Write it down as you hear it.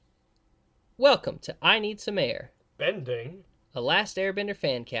Welcome to I Need Some Air, Bending, a Last Airbender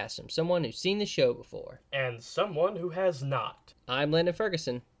fan cast from someone who's seen the show before. and someone who has not. I'm Landon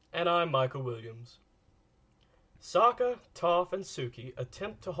Ferguson. And I'm Michael Williams. Sokka, Toph, and Suki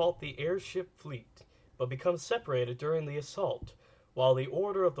attempt to halt the airship fleet, but become separated during the assault, while the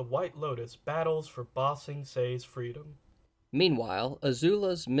Order of the White Lotus battles for Ba Sing Se's freedom. Meanwhile,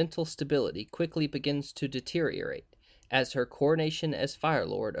 Azula's mental stability quickly begins to deteriorate as her coronation as Fire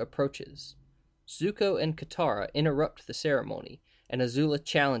Lord approaches. Zuko and Katara interrupt the ceremony, and Azula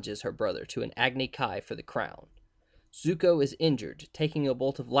challenges her brother to an Agni Kai for the crown. Zuko is injured, taking a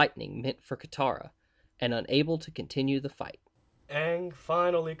bolt of lightning meant for Katara, and unable to continue the fight. Aang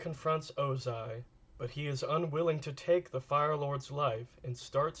finally confronts Ozai, but he is unwilling to take the Fire Lord's life and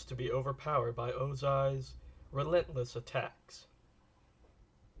starts to be overpowered by Ozai's relentless attacks.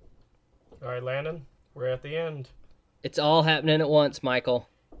 Alright, Landon, we're at the end. It's all happening at once, Michael.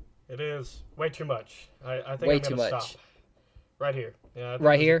 It is way too much. I think Way I'm too gonna much. stop. Right here. Yeah, I think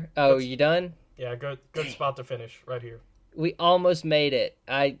Right this- here? Oh, that's- you done? Yeah, good spot to finish. Right here. We almost made it.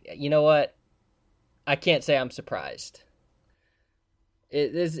 You know what? I can't say I'm surprised.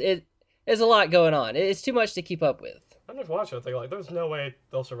 There's a lot going on. It's too much to keep up with. I'm just watching it. They're like, there's no way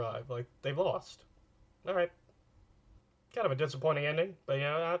they'll survive. Like, they've lost. All right. Kind of a disappointing ending, but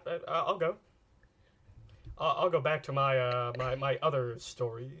yeah, I'll go. I'll go back to my my other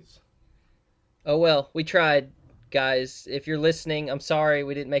stories. Oh well, we tried, guys. If you're listening, I'm sorry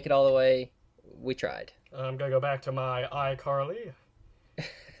we didn't make it all the way. We tried. I'm gonna go back to my iCarly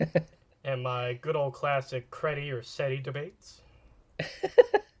and my good old classic Creddy or SETI debates.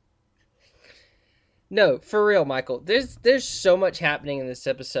 No, for real, Michael. There's so much happening in this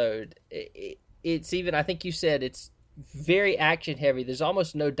episode. It's even, I think you said, it's very action heavy. There's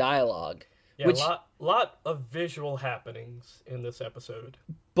almost no dialogue. Yeah, Which, lot of visual happenings in this episode.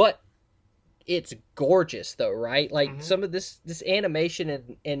 but it's gorgeous though, right? Like Mhm. some of this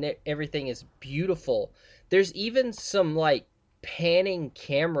animation and everything is beautiful. There's even some like panning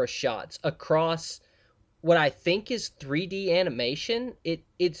camera shots across what I think is 3D animation.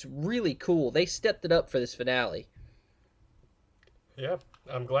 It's really cool. They stepped it up for this finale. Yeah,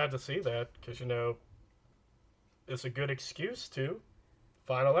 I'm glad to see that because it's a good excuse to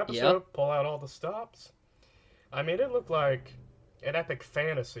final episode, Yep. pull out all the stops. I mean, it looked like an epic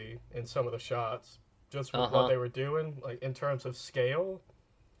fantasy in some of the shots, just with what they were doing, like in terms of scale.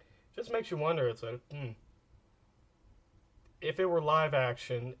 Just makes you wonder. It's like, if it were live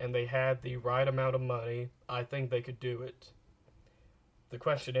action and they had the right amount of money, I think they could do it. The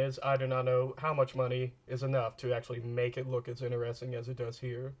question is, I do not know how much money is enough to actually make it look as interesting as it does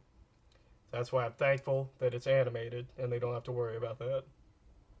here. That's why I'm thankful that it's animated and they don't have to worry about that.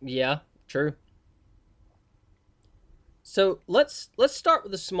 Yeah, true. So let's start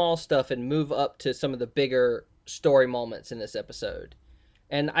with the small stuff and move up to some of the bigger story moments in this episode.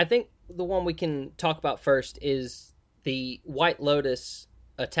 And I think the one we can talk about first is the White Lotus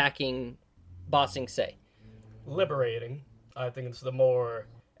attacking Ba Sing Se. Liberating, I think it's the more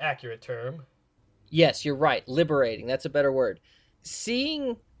accurate term. Yes, you're right. Liberating. That's a better word.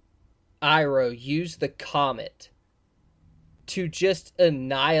 Seeing Iroh use the comet to just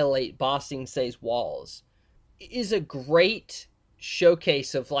annihilate Ba Sing Se's walls is a great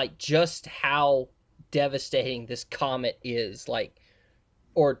showcase of like just how devastating this comet is, like,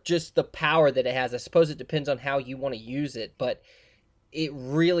 or just the power that it has. I suppose it depends on how you want to use it, but it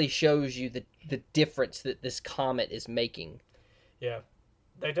really shows you the difference that this comet is making. Yeah.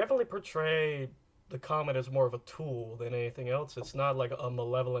 They definitely portray the comet as more of a tool than anything else. It's not like a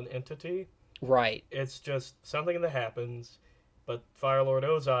malevolent entity. Right. It's just something that happens, but Fire Lord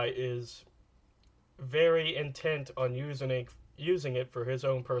Ozai is very intent on using it for his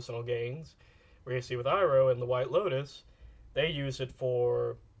own personal gains. Where you see with Iroh and the White Lotus, they use it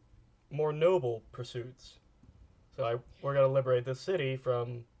for more noble pursuits. So we're going to liberate this city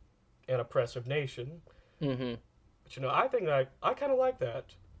from an oppressive nation. Mm-hmm. But I think that I kind of like that.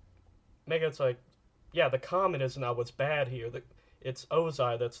 Make it's like, yeah, the comet is not what's bad here. It's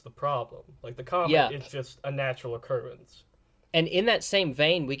Ozai that's the problem. Like the comet is just a natural occurrence. And in that same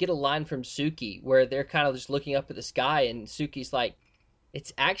vein, we get a line from Suki where they're kind of just looking up at the sky, and Suki's like,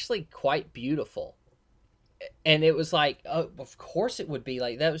 it's actually quite beautiful. And it was like, oh, of course it would be.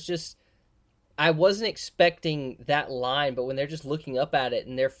 Like, that was just, I wasn't expecting that line, but when they're just looking up at it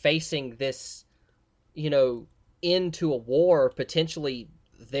and they're facing this, into a war, potentially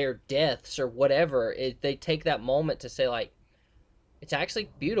their deaths or whatever, they take that moment to say, like, it's actually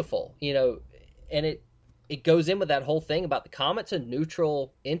beautiful, and it goes in with that whole thing about the comet's a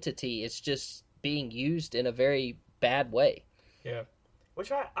neutral entity. It's just being used in a very bad way. Yeah.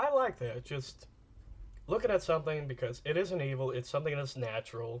 Which I like that. Just looking at something because it isn't evil, it's something that's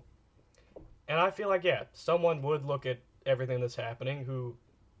natural. And I feel like, yeah, someone would look at everything that's happening who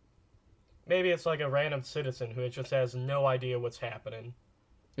maybe it's like a random citizen who just has no idea what's happening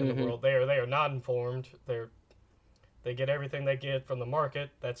in the world. They are not informed. They get everything they get from the market.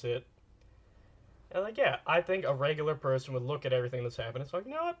 That's it. And like, yeah, I think a regular person would look at everything that's happening. It's like,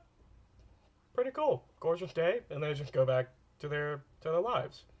 you know what? Pretty cool, gorgeous day, and they just go back to their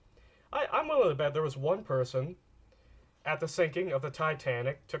lives. I'm willing to bet there was one person at the sinking of the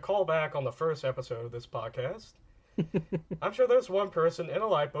Titanic, to call back on the first episode of this podcast. I'm sure there's one person in a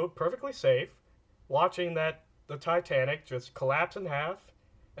lifeboat, perfectly safe, watching the Titanic just collapse in half,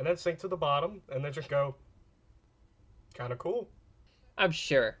 and then sink to the bottom, and then just go, kind of cool. I'm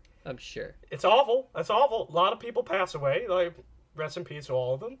sure. It's awful. That's awful. A lot of people pass away. Like, rest in peace to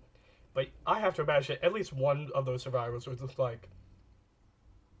all of them. But I have to imagine at least one of those survivors was just like,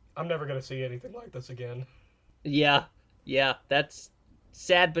 I'm never going to see anything like this again. Yeah, that's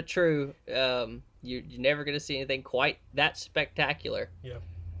sad but true. You're never going to see anything quite that spectacular. Yeah.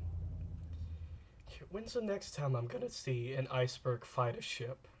 When's the next time I'm going to see an iceberg fight a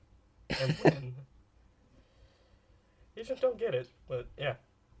ship? And when? You just don't get it, but yeah.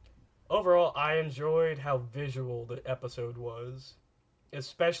 Overall, I enjoyed how visual the episode was,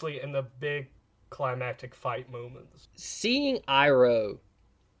 especially in the big climactic fight moments. Seeing Iroh,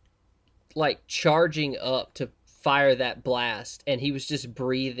 like, charging up to fire that blast, and he was just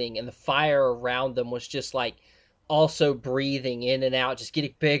breathing, and the fire around them was just, like, also breathing in and out, just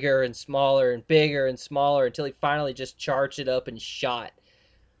getting bigger and smaller and bigger and smaller until he finally just charged it up and shot,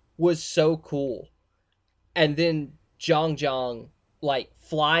 was so cool. And then Zhang, like,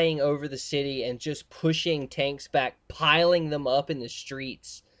 flying over the city and just pushing tanks back, piling them up in the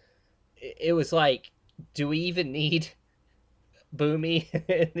streets. It was like, do we even need Boomy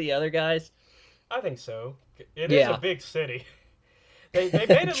and the other guys? I think so. It is a big city. They made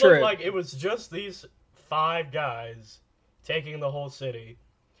it look like it was just these 5 guys taking the whole city.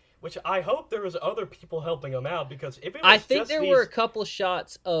 Which I hope there was other people helping them out, because if it was I think there were a couple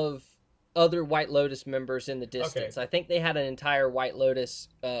shots of other White Lotus members in the distance. Okay. I think they had an entire White Lotus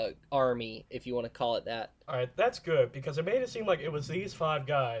army, if you want to call it that. Alright, that's good, because it made it seem like it was these 5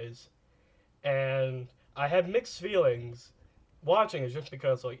 guys, and I had mixed feelings watching it, just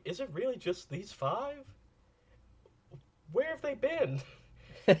because, like, is it really just these 5? Where have they been?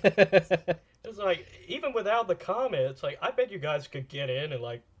 It's like, even without the comet, it's like, I bet you guys could get in and,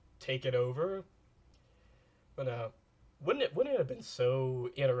 like, take it over. But wouldn't it have been so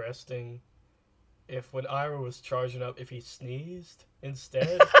interesting if when Iroh was charging up, if he sneezed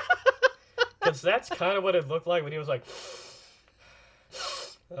instead? Because that's kind of what it looked like when he was like...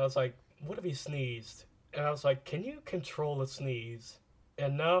 And I was like, what if he sneezed? And I was like, can you control a sneeze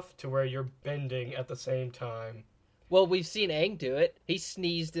enough to where you're bending at the same time? Well, we've seen Aang do it. He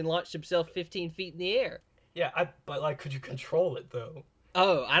sneezed and launched himself 15 feet in the air. Yeah, but, like, could you control it, though?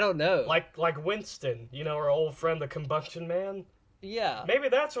 Oh, I don't know. Like Winston, you know, our old friend, the Combustion Man? Yeah. Maybe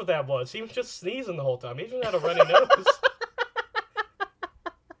that's what that was. He was just sneezing the whole time. He just had a runny nose.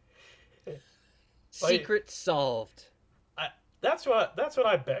 Secret solved. That's what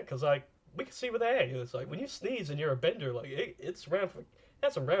I bet, because, like, we can see with Aang. It's like, when you sneeze and you're a bender, like, it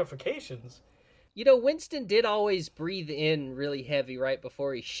has some ramifications. You know, Winston did always breathe in really heavy right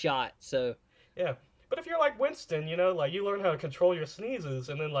before he shot, so... Yeah. But if you're like Winston, you know, like, you learn how to control your sneezes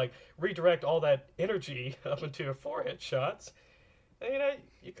and then, like, redirect all that energy up into your forehead shots, and, you know,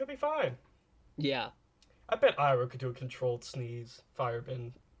 you could be fine. Yeah. I bet Iroh could do a controlled sneeze,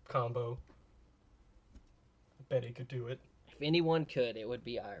 firebend combo. I bet he could do it. If anyone could, it would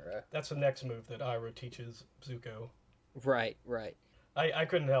be Iroh. That's the next move that Iroh teaches Zuko. Right. I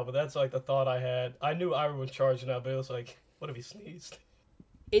couldn't help it. That's, like, the thought I had. I knew Iroh was charging up, but it was like, what if he sneezed?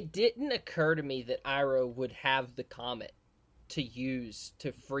 It didn't occur to me that Iroh would have the comet to use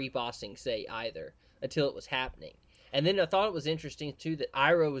to free Ba Sing Se either, until it was happening. And then I thought it was interesting, too, that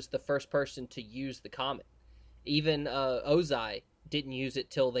Iroh was the first person to use the comet. Even Ozai didn't use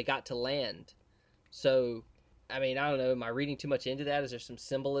it till they got to land. So, I mean, I don't know, am I reading too much into that? Is there some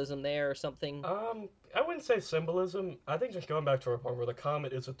symbolism there or something? I wouldn't say symbolism. I think just going back to our point where the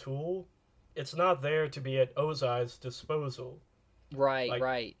comet is a tool, it's not there to be at Ozai's disposal. Right, like,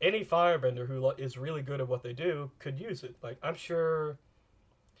 right. Any firebender who is really good at what they do could use it. Like, I'm sure...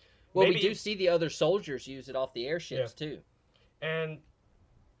 Well, we do see the other soldiers use it off the airships, too. And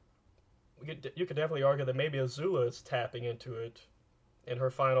you could definitely argue that maybe Azula is tapping into it in her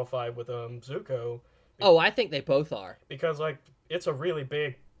final fight with Zuko. Oh, I think they both are. Because, like, it's a really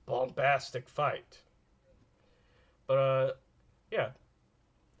big, bombastic fight. But, yeah.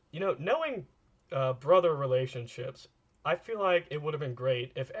 knowing brother relationships, I feel like it would have been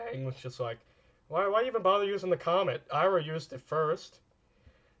great if Aang was just like, why even bother using the comet? Iroh used it first.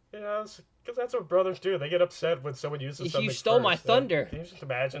 Because that's what brothers do. They get upset when someone uses something You stole first. my thunder. Can you just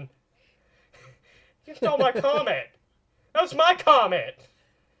imagine? You stole my comet! That was my comet!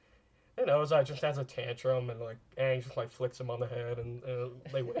 Ozai just has a tantrum, and like Aang just like flicks him on the head, and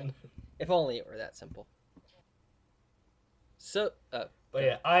they win. If only it were that simple. So, but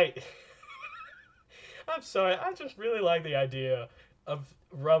yeah, I'm sorry. I just really like the idea of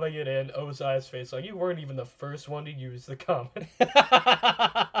rubbing it in Ozai's face. Like, you weren't even the first one to use the comet.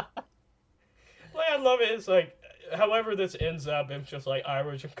 Like, I love it. It's like, however this ends up, it's just like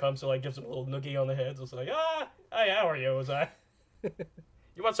Iroh just comes and like gives him a little noogie on the head. So it's like, hey, how are you, Ozai?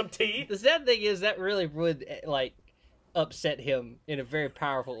 You want some tea? The sad thing is that really would like upset him in a very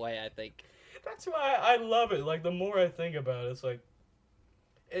powerful way, I think. That's why I love it. Like, the more I think about it, it's like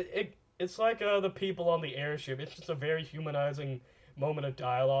it's like the people on the airship. It's just a very humanizing moment of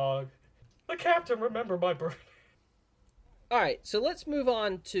dialogue. The captain, remember my birthday. All right, so let's move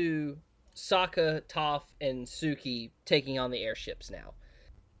on to Sokka, Toph, and Suki taking on the airships now.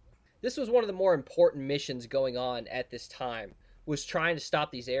 This was one of the more important missions going on at this time, was trying to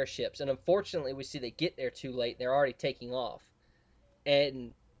stop these airships, and unfortunately we see they get there too late, and they're already taking off.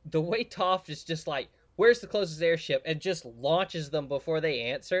 And the way Toph is just like, where's the closest airship, and just launches them before they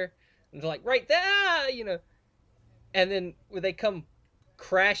answer, and they're like, right there, and then when they come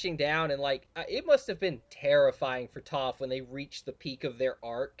crashing down, and like, it must have been terrifying for Toph when they reached the peak of their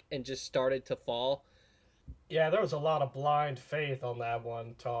arc and just started to fall. Yeah, there was a lot of blind faith on that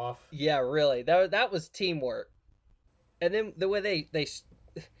one, Toph. Yeah, really, that was teamwork. And then the way they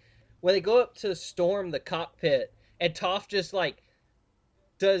when they go up to storm the cockpit, and Toph just like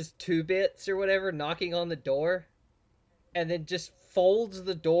does 2-bits or whatever, knocking on the door, and then just folds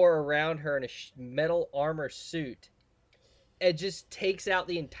the door around her in a metal armor suit, and just takes out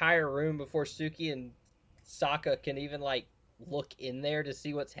the entire room before Suki and Sokka can even like look in there to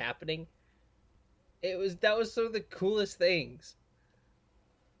see what's happening. That was some of the coolest things.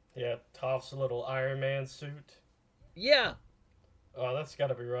 Yeah, Toph's little Iron Man suit. Yeah. Oh, that's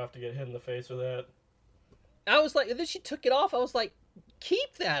gotta be rough to get hit in the face with that. I was like, and then she took it off. I was like,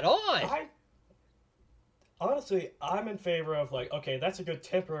 keep that on. Honestly, I'm in favor of like, okay, that's a good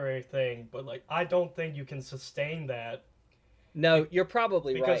temporary thing, but like, I don't think you can sustain that. No, you're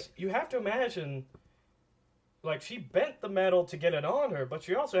probably right. Because you have to imagine, like, she bent the metal to get it on her, but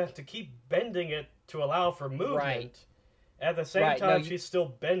she also has to keep bending it to allow for movement. Right. At the same time, she's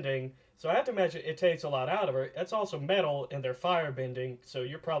still bending, so I have to imagine it takes a lot out of her. It's also metal, and they're fire bending, so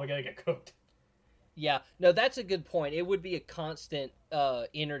you're probably gonna get cooked. Yeah, no, that's a good point. It would be a constant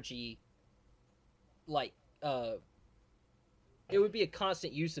energy, like, it would be a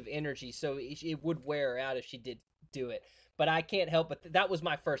constant use of energy, so it would wear her out if she did do it. But I can't help but that was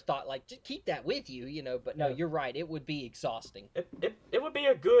my first thought, like, just keep that with you, But no, You're right. It would be exhausting. It would be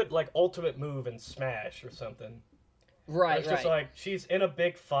a good, like, ultimate move in Smash or something. Right, it's just like, she's in a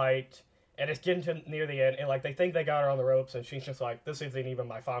big fight, and it's getting to near the end, and, like, they think they got her on the ropes, and she's just like, this isn't even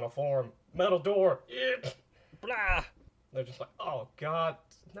my final form. Metal door. Blah. They're just like, oh, God.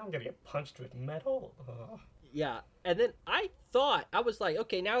 Now I'm gonna get punched with metal? Ugh. Yeah, and then I was like,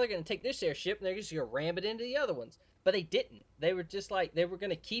 okay, now they're going to take this airship, and they're just going to ram it into the other ones. But they didn't. They were just like, they were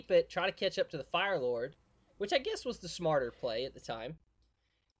going to keep it, try to catch up to the Fire Lord, which I guess was the smarter play at the time.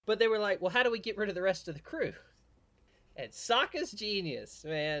 But they were like, well, how do we get rid of the rest of the crew? And Sokka's genius,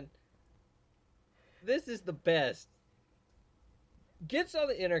 man. This is the best. Gets on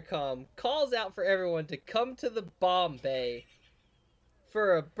the intercom, calls out for everyone to come to the bomb bay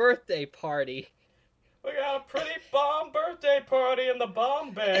for a birthday party. We got a pretty bomb birthday party in the bomb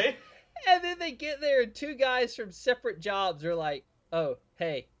bay. And then they get there, and two guys from separate jobs are like, oh,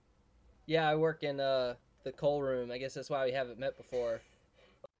 hey, yeah, I work in the coal room. I guess that's why we haven't met before.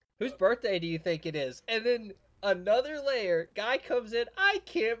 Whose birthday do you think it is? And then another layer, guy comes in, I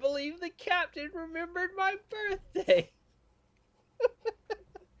can't believe the captain remembered my birthday.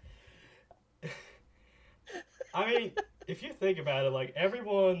 I mean, if you think about it, like,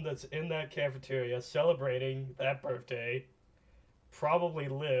 everyone that's in that cafeteria celebrating that birthday probably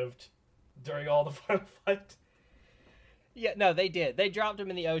lived during all the final fight. Yeah, no, they did. They dropped him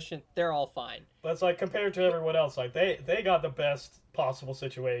in the ocean. They're all fine. But it's like, compared to everyone else, like, they got the best possible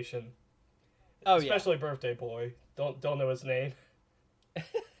situation. Oh, especially Birthday Boy. Don't know his name.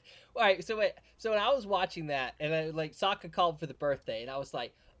 All right, so when I was watching that, and Sokka called for the birthday, and I was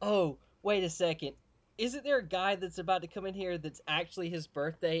like, oh, wait a second. Isn't there a guy that's about to come in here that's actually his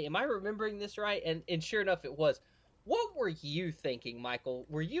birthday? Am I remembering this right? And sure enough, it was. What were you thinking, Michael?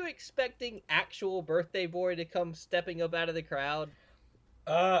 Were you expecting actual birthday boy to come stepping up out of the crowd?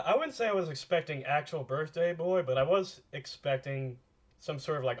 I wouldn't say I was expecting actual birthday boy, but I was expecting some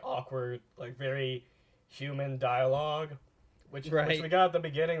sort of like awkward, like very human dialogue, which we Right. got at the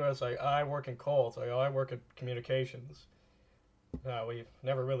beginning. Where it's like, I work in calls, like, oh, I work in communications. We've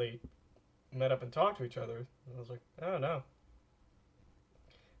never really met up and talked to each other. And I was like, I don't know.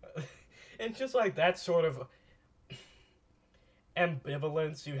 It's just like that sort of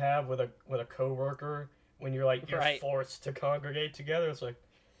ambivalence you have with a coworker when you're Right. forced to congregate together. It's like,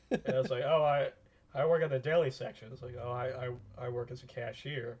 oh, I work at the deli section. It's like, oh, I work as a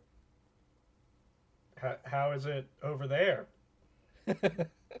cashier. How is it over there?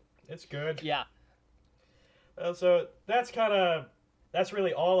 It's good. Yeah. So that's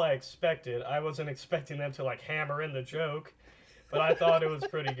really all I expected. I wasn't expecting them to like hammer in the joke, but I thought it was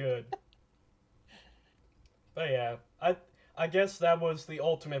pretty good. But yeah, I guess that was the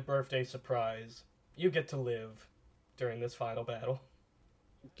ultimate birthday surprise. You get to live during this final battle.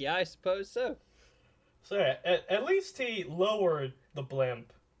 Yeah, I suppose so. So yeah, at least he lowered the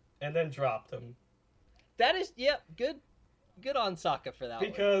blimp and then dropped him. That is, yeah, good on Sokka for that one.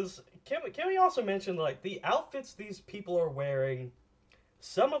 Because can we also mention like the outfits these people are wearing?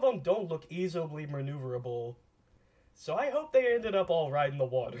 Some of them don't look easily maneuverable. So I hope they ended up all right in the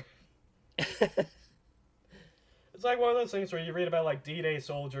water. It's like one of those things where you read about like D-Day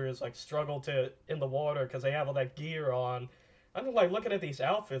soldiers like struggle to in the water because they have all that gear on. I'm like looking at these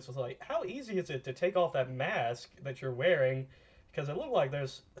outfits. It's like, how easy is it to take off that mask that you're wearing? Because it looked like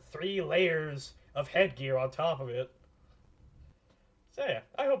there's 3 layers of headgear on top of it. So yeah,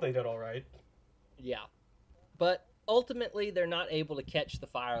 I hope they did all right. Yeah. But ultimately, they're not able to catch the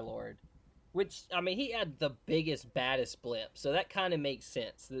Fire Lord. Which, I mean, he had the biggest, baddest blimp, so that kind of makes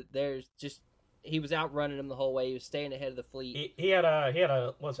sense. That there's just he was outrunning them the whole way. He was staying ahead of the fleet. He had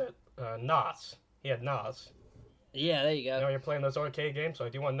a what's it? Nos. He had Nos. Yeah, there you You go. know, you're playing those arcade games.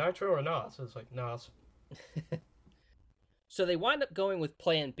 Like, do you want Nitro or Nos? It's like Nos. So they wind up going with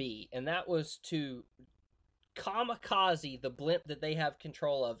Plan B, and that was to kamikaze the blimp that they have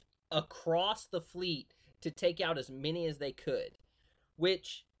control of across the fleet to take out as many as they could.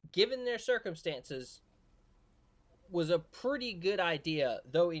 Which, given their circumstances, was a pretty good idea,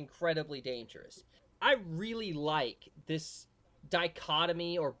 though incredibly dangerous. I really like this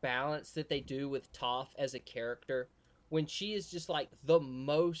dichotomy or balance that they do with Toph as a character when she is just like the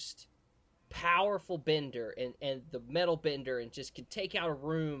most powerful bender and the metal bender and just can take out a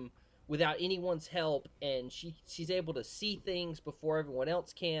room without anyone's help and she's able to see things before everyone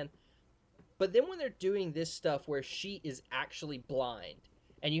else can. But then when they're doing this stuff where she is actually blind,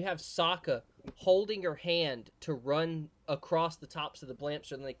 and you have Sokka holding her hand to run across the tops of the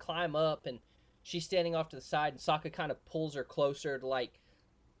blimps, and they climb up, and she's standing off to the side, and Sokka kind of pulls her closer to like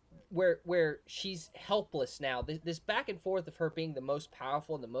where she's helpless now. This back and forth of her being the most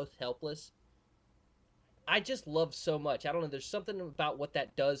powerful and the most helpless, I just love so much. I don't know. There's something about what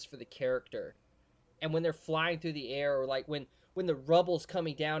that does for the character, and when they're flying through the air, or like when the rubble's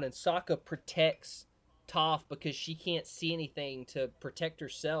coming down and Sokka protects Toph because she can't see anything to protect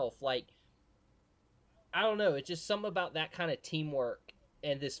herself. Like, I don't know. It's just something about that kind of teamwork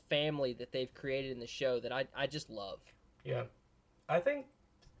and this family that they've created in the show that I just love. Yeah, I think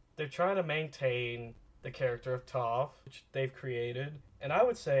they're trying to maintain the character of Toph, which they've created, and I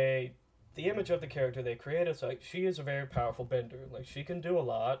would say the image of the character they created is like she is a very powerful bender. Like she can do a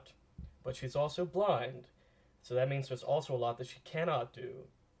lot, but she's also blind, so that means there's also a lot that she cannot do.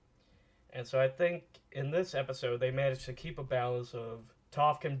 And so I think in this episode they managed to keep a balance of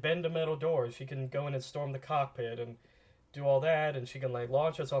Toph can bend a metal door, she can go in and storm the cockpit and do all that, and she can like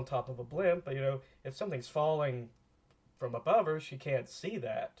launch us on top of a blimp. But if something's falling from above her, she can't see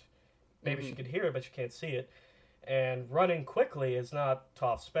that. Maybe she Mm-hmm. can hear it, but she can't see it. And running quickly is not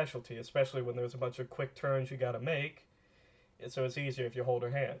Toph's specialty, especially when there's a bunch of quick turns you got to make. And so it's easier if you hold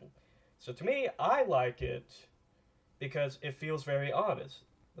her hand. So to me, I like it because it feels very honest.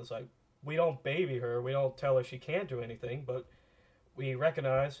 It's like we don't baby her, we don't tell her she can't do anything, but we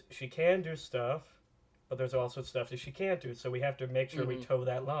recognize she can do stuff, but there's also stuff that she can't do. So we have to make sure we Mm-hmm. toe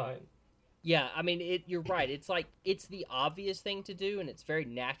that line. Yeah, I mean, you're right. It's like it's the obvious thing to do, and it's very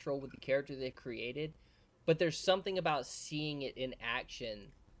natural with the character they created. But there's something about seeing it in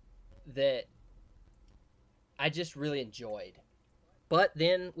action that I just really enjoyed. But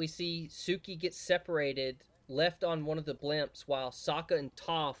then we see Suki get separated, left on one of the blimps, while Sokka and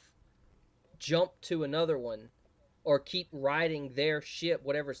Toph jump to another one, or keep riding their ship,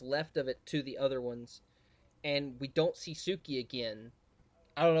 whatever's left of it, to the other ones. And we don't see Suki again.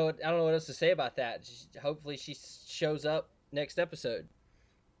 I don't know what else to say about that. Hopefully she shows up next episode.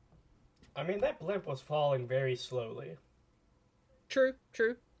 I mean, that blimp was falling very slowly. True,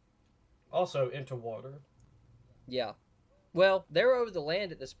 true. Also into water. Yeah. Well, they're over the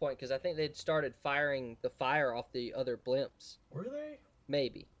land at this point because I think they'd started firing the fire off the other blimps. Were they?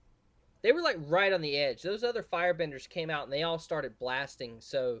 Maybe. They were like right on the edge. Those other firebenders came out and they all started blasting.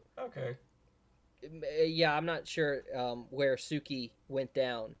 So, Okay. yeah, I'm not sure where Suki went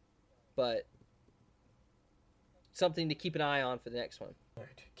down, but something to keep an eye on for the next one.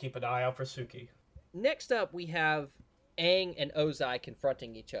 Right. Keep an eye out for Suki. Next up, we have Aang and Ozai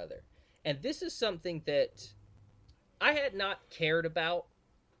confronting each other. And this is something that I had not cared about,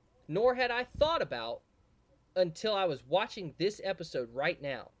 nor had I thought about until I was watching this episode right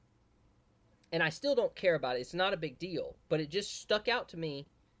now. And I still don't care about it. It's not a big deal. But it just stuck out to me.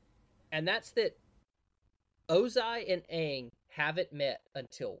 And that's that Ozai and Aang haven't met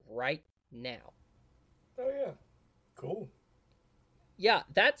until right now. Oh, yeah. Cool. Yeah,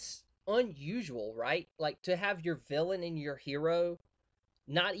 that's unusual, right? Like, to have your villain and your hero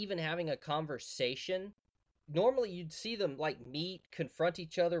not even having a conversation. Normally, you'd see them, like, meet, confront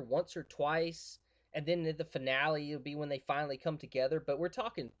each other once or twice, and then at the finale, it'll be when they finally come together. But we're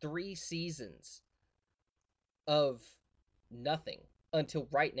talking 3 seasons of nothing until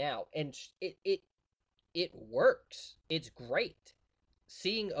right now, and it works. It's great.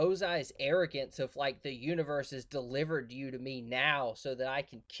 Seeing Ozai's arrogance of, like, the universe has delivered you to me now so that I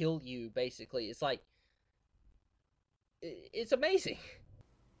can kill you, basically. It's like, it's amazing.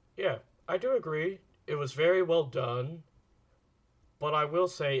 Yeah, I do agree. It was very well done. But I will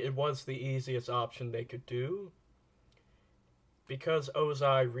say it was the easiest option they could do. Because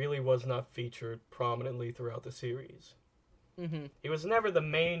Ozai really was not featured prominently throughout the series. Mm-hmm. He was never the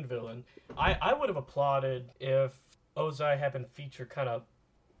main villain. I would have applauded if Ozai had been featured kind of,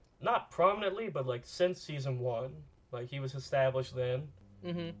 not prominently, but like since season 1. Like he was established then.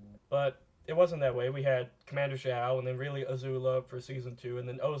 Mm-hmm. But it wasn't that way. We had Commander Zhao and then really Azula for season 2. And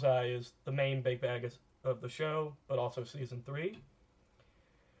then Ozai is the main big bag of the show, but also season 3.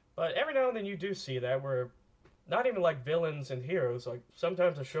 But every now and then you do see that where not even like villains and heroes, like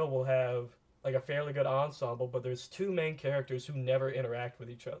sometimes a show will have like a fairly good ensemble, but there's 2 main characters who never interact with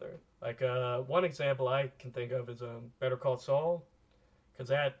each other. Like one example I can think of is Better Call Saul, because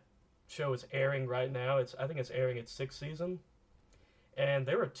that show is airing right now. I think it's airing its 6th season, and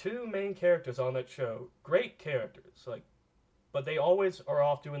there are 2 main characters on that show, great characters, like, but they always are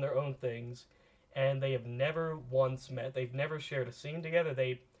off doing their own things, and they have never once met. They've never shared a scene together.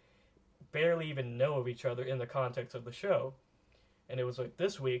 They barely even know of each other in the context of the show. And it was like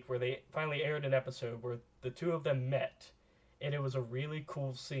this week where they finally aired an episode where the 2 of them met. And it was a really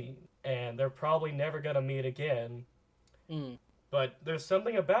cool scene. And they're probably never going to meet again. Mm. But there's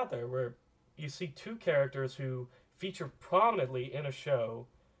something about there where you see 2 characters who feature prominently in a show,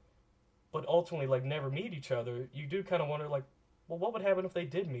 but ultimately like never meet each other. You do kind of wonder like, well, what would happen if they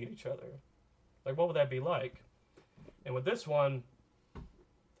did meet each other? Like, what would that be like? And with this one,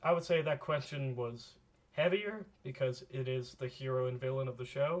 I would say that question was heavier because it is the hero and villain of the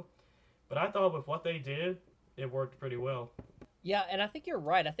show. But I thought with what they did, it worked pretty well. Yeah, and I think you're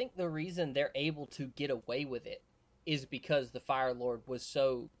right. I think the reason they're able to get away with it is because the Fire Lord was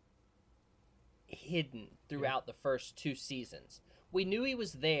so hidden throughout the first 2 seasons. We knew he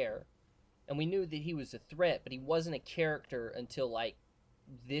was there, and we knew that he was a threat, but he wasn't a character until, like,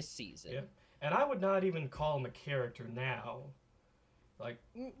 this season. Yeah. And I would not even call him a character now. Like,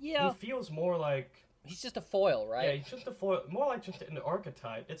 yeah, he feels more like... He's just a foil, right? Yeah, he's just a foil. More like just an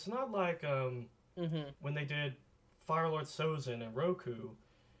archetype. It's not like when they did Firelord Sozin and Roku,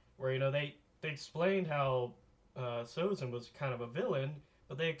 where, you know, they explained how Sozin was kind of a villain,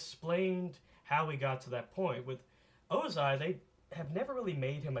 but they explained how he got to that point. With Ozai, they have never really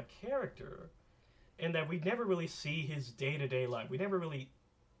made him a character, in that we never really see his day-to-day life. We never really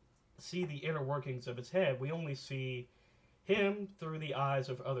see the inner workings of his head. We only see him through the eyes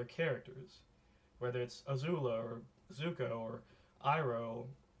of other characters, whether it's Azula or Zuko or Iroh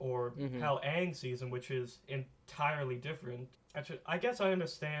or how Aang sees him, which is entirely different. Actually, I guess I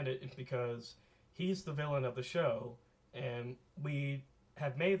understand it because he's the villain of the show, and we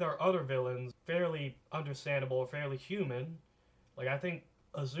have made our other villains fairly understandable or fairly human. Like, I think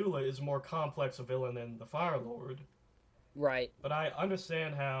Azula is more complex a villain than the Fire Lord. Right. But I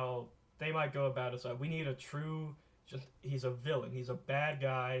understand how they might go about it. So we need a true... he's a villain. He's a bad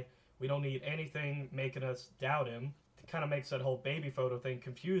guy. We don't need anything making us doubt him. It kind of makes that whole baby photo thing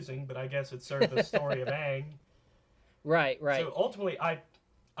confusing, but I guess it served the story of Aang. Right. So ultimately, I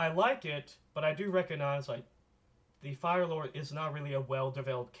like it, but I do recognize, like, the Fire Lord is not really a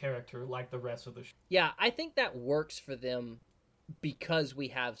well-developed character like the rest of the show. Yeah, I think that works for them because we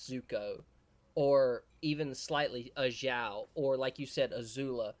have Zuko, or even slightly a Zhao, or like you said,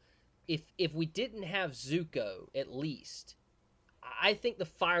 Azula. If we didn't have Zuko, at least, I think the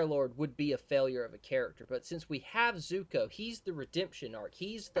Fire Lord would be a failure of a character. But since we have Zuko, he's the redemption arc,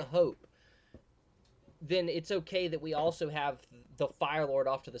 he's the hope. Then it's okay that we also have the Fire Lord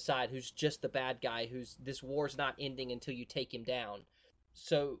off to the side, who's just the bad guy. Who's this war's not ending until you take him down.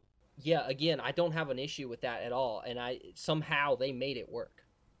 So yeah, again, I don't have an issue with that at all, and somehow they made it work.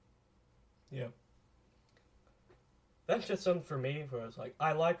 Yeah. That's just something for me where it's like,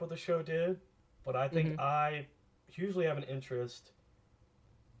 I like what the show did, but I think I usually have an interest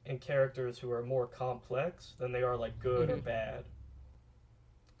in characters who are more complex than they are, like, good or bad.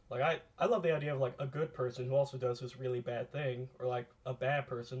 Like, I love the idea of, like, a good person who also does this really bad thing, or, like, a bad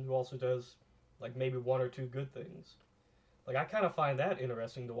person who also does, like, maybe one or two good things. Like, I kind of find that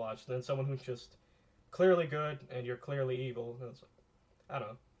interesting to watch than someone who's just clearly good and you're clearly evil. And it's like, I don't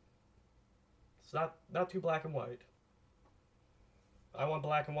know. It's not too black and white. I want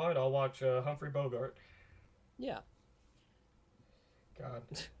black and white, I'll watch Humphrey Bogart. Yeah. God.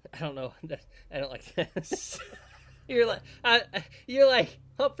 I don't know. I don't like that. You're like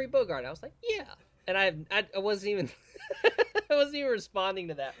Humphrey Bogart. I was like, yeah, and I wasn't even I wasn't even responding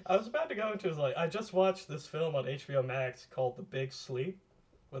to that. I was about to go into like, I just watched this film on HBO Max called The Big Sleep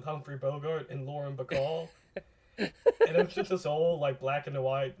with Humphrey Bogart and Lauren Bacall, and it's just this old like black and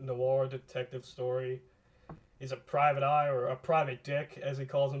white noir detective story. He's a private eye, or a private dick, as he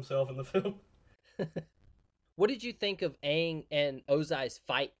calls himself in the film. What did you think of Aang and Ozai's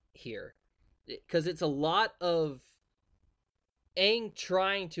fight here? Because it's a lot of Aang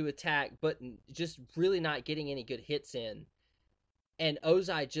trying to attack, but just really not getting any good hits in. And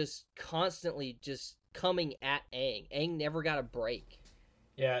Ozai just constantly just coming at Aang. Aang never got a break.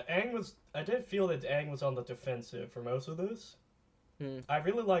 Yeah, I did feel that Aang was on the defensive for most of this. I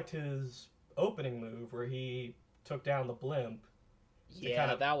really liked his opening move where he took down the blimp.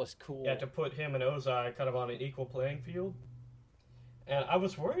 Yeah, that was cool. Yeah, to put him and Ozai kind of on an equal playing field. And I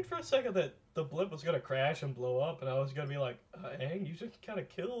was worried for a second that the blimp was going to crash and blow up, and I was going to be like, Aang, you just kind of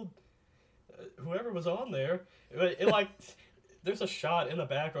killed whoever was on there. It like, there's a shot in the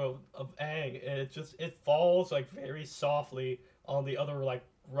back of Aang, and it falls like very softly on the other like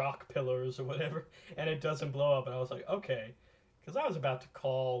rock pillars or whatever, and it doesn't blow up, and I was like, okay. Because I was about to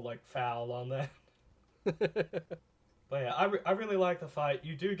call like foul on that. But yeah, I really like the fight.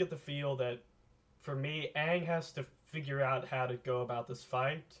 You do get the feel that, for me, Aang has to figure out how to go about this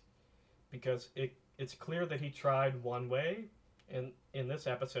fight, because it's clear that he tried one way in this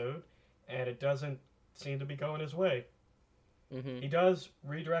episode, and it doesn't seem to be going his way. He does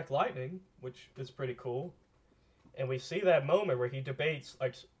redirect lightning, which is pretty cool, and we see that moment where he debates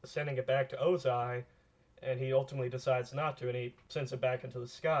like sending it back to Ozai, and he ultimately decides not to, and he sends it back into the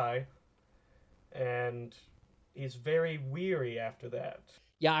sky, and he's very weary after that.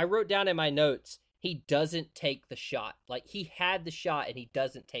 Yeah, I wrote down in my notes, he doesn't take the shot. Like, he had the shot and he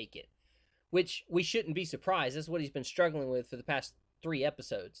doesn't take it. Which we shouldn't be surprised. That's what he's been struggling with for the past 3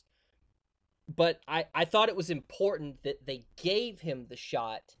 episodes. But I thought it was important that they gave him the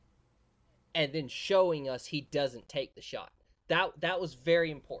shot and then showing us he doesn't take the shot. That was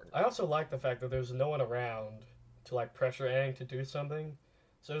very important. I also like the fact that there's no one around to like pressure Aang to do something.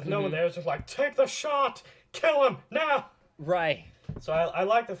 So there's no one there. It's just like, take the shot! Kill him! Now! Right. So I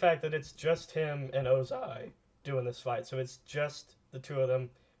like the fact that it's just him and Ozai doing this fight. So it's just the two of them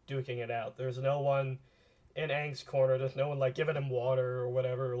duking it out. There's no one in Aang's corner. There's no one like giving him water or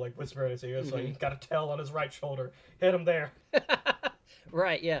whatever, or like whispering in his ear. It's like, he's got a tell on his right shoulder. Hit him there.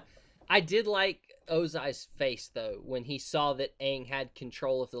 Right, yeah. I did like Ozai's face, though, when he saw that Aang had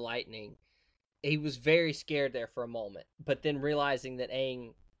control of the lightning. He was very scared there for a moment, but then realizing that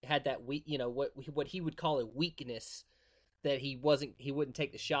Aang had that what he would call a weakness, that he wouldn't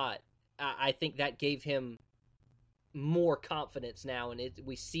take the shot. I think that gave him more confidence now, and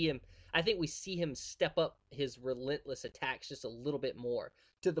we see him step up his relentless attacks just a little bit more,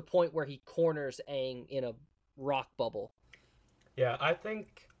 to the point where he corners Aang in a rock bubble. Yeah, I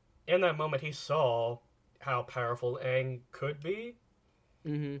think in that moment he saw how powerful Aang could be,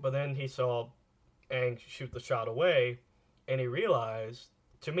 but then he saw Aang shoot the shot away, and he realized,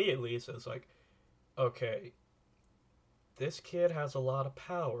 to me at least, it's like, okay, this kid has a lot of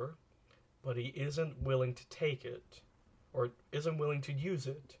power, but he isn't willing to take it, or isn't willing to use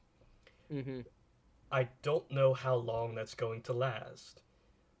it. I don't know how long that's going to last,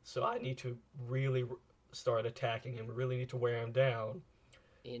 so I need to really start attacking him, really need to wear him down.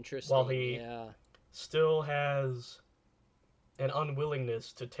 Interesting, still has an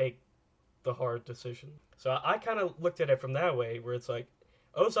unwillingness to take the hard decision. So I kind of looked at it from that way, where it's like,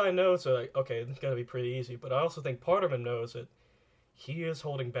 Ozai knows that, like, okay, it's gonna be pretty easy, but I also think part of him knows that he is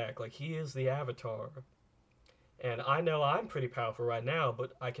holding back. Like, he is the Avatar. And I know I'm pretty powerful right now,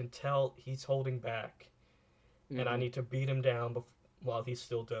 but I can tell he's holding back. And I need to beat him down while he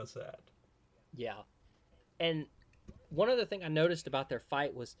still does that. Yeah. And one other thing I noticed about their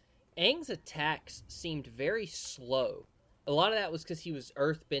fight was Aang's attacks seemed very slow. A lot of that was because he was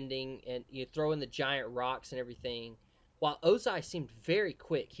earthbending and you throw in the giant rocks and everything, while Ozai seemed very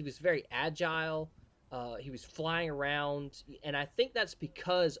quick. He was very agile. He was flying around, and I think that's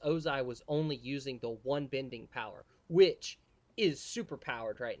because Ozai was only using the one bending power, which is super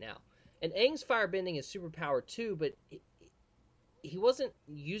powered right now. And Aang's firebending is super powered too, but he wasn't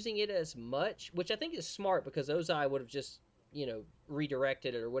using it as much, which I think is smart because Ozai would have just,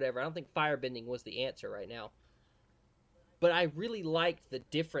 redirected it or whatever. I don't think firebending was the answer right now. But I really liked the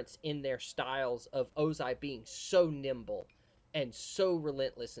difference in their styles of Ozai being so nimble and so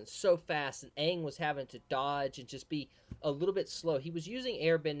relentless and so fast, and Aang was having to dodge and just be a little bit slow. He was using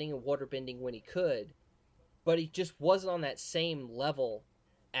airbending and waterbending when he could, but he just wasn't on that same level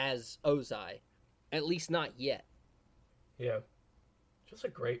as Ozai. At least not yet. Yeah. Just a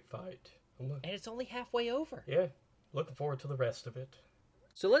great fight. And it's only halfway over. Yeah. Looking forward to the rest of it.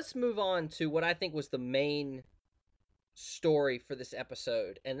 So let's move on to what I think was the main story for this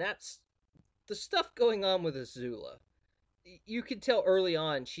episode, and that's the stuff going on with Azula. You can tell early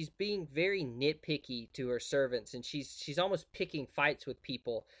on she's being very nitpicky to her servants, and she's almost picking fights with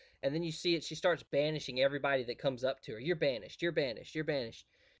people. And then you see it; she starts banishing everybody that comes up to her. You're banished. You're banished. You're banished.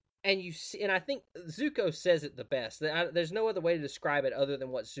 And you see, and I think Zuko says it the best. There's no other way to describe it other than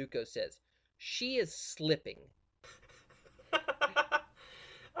what Zuko says. She is slipping.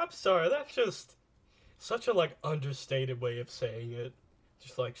 I'm sorry, that's just such a understated way of saying it.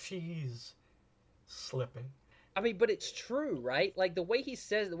 Just like she's slipping. I mean, but it's true, right? Like the way he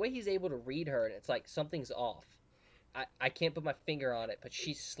says, the way he's able to read her, and it's like something's off. I can't put my finger on it, but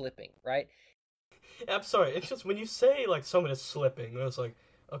she's slipping, right? I'm sorry, it's just when you say someone is slipping, it's like,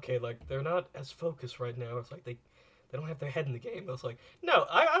 okay, they're not as focused right now. It's like they don't have their head in the game. It's like, no,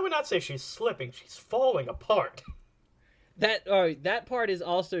 I would not say she's slipping. She's falling apart. That part is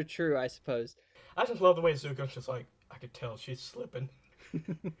also true, I suppose. I just love the way Zuko's just like, I could tell she's slipping.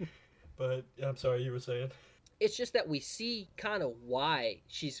 But I'm sorry, you were saying. It's just that we see kind of why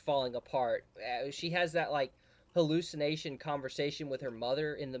she's falling apart. She has that hallucination conversation with her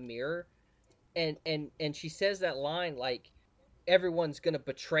mother in the mirror, and she says that line everyone's gonna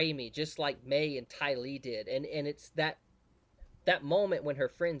betray me, just like May and Ty Lee did, and it's that moment when her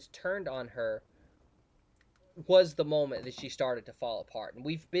friends turned on her was the moment that she started to fall apart, and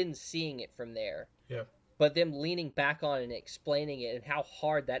we've been seeing it from there. Yeah. But them leaning back on it and explaining it and how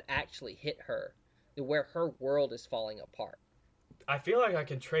hard that actually hit her, where her world is falling apart. I feel like I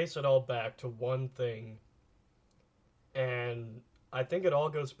can trace it all back to one thing, and I think it all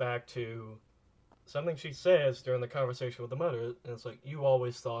goes back to something she says during the conversation with the mother, and it's like, you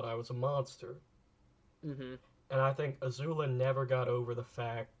always thought I was a monster. Mm-hmm. And I think Azula never got over the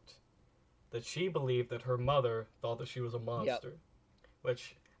fact that she believed that her mother thought that she was a monster. Yep.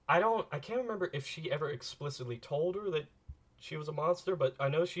 Which, I can't remember if she ever explicitly told her that she was a monster, but I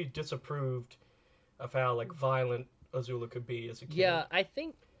know she disapproved of how, violent Azula could be as a kid. Yeah,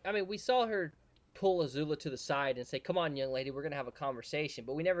 we saw her pull Azula to the side and say, come on, young lady, we're going to have a conversation,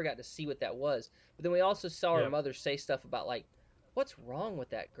 but we never got to see what that was. But then we also saw her mother say stuff about, what's wrong with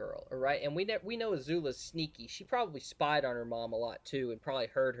that girl, all right? And we know Azula's sneaky. She probably spied on her mom a lot, too, and probably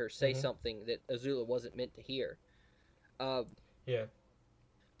heard her say something that Azula wasn't meant to hear. Yeah.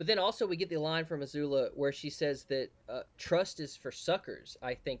 But then also we get the line from Azula where she says that trust is for suckers,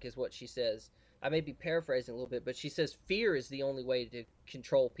 I think is what she says. I may be paraphrasing a little bit, but she says fear is the only way to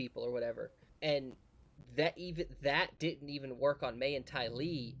control people or whatever. And that didn't even work on May and Ty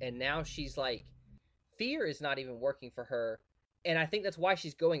Lee, and now she's like, fear is not even working for her. And I think that's why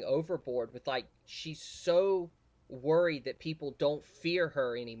she's going overboard with she's so worried that people don't fear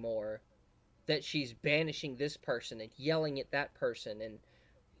her anymore that she's banishing this person and yelling at that person and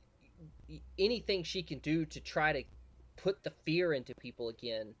anything she can do to try to put the fear into people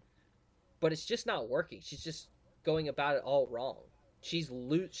again. But it's just not working. She's just going about it all wrong. She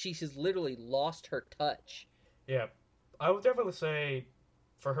has literally lost her touch. Yeah. I would definitely say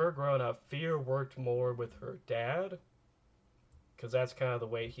for her growing up, fear worked more with her dad, because that's kind of the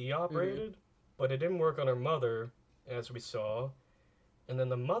way he operated. But it didn't work on her mother, as we saw. And then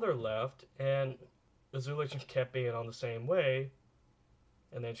the mother left, and Azula just kept being on the same way.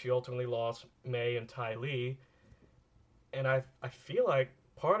 and then she ultimately lost May and Ty Lee. And I feel like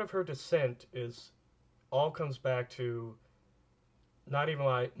part of her descent is all comes back to not even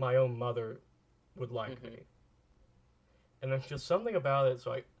my own mother would like me. And there's just something about it. It's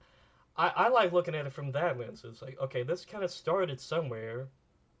like, I like looking at it from that lens. It's like, okay, this kind of started somewhere,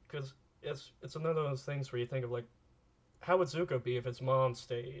 because it's another of those things where you think of like, how would Zuko be if his mom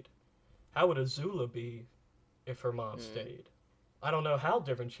stayed? How would Azula be if her mom stayed? I don't know how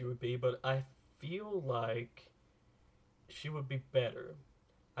different she would be, but I feel like she would be better.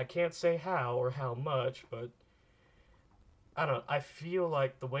 I can't say how or how much, but I don't know. I feel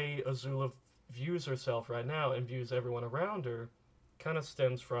like the way Azula views herself right now and views everyone around her kind of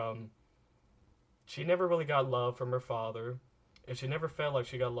stems from she never really got love from her father, and she never felt like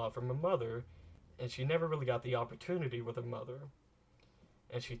she got love from her mother, and she never really got the opportunity with her mother.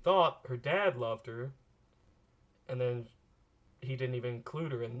 And she thought her dad loved her, and then he didn't even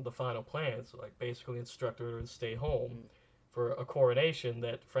include her in the final plans, like basically instructed her to stay home for a coronation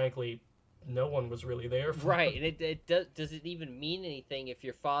that, frankly, no one was really there for. Right, and it does it even mean anything if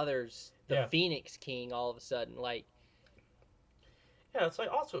your father's the Phoenix King all of a sudden? Like, yeah, it's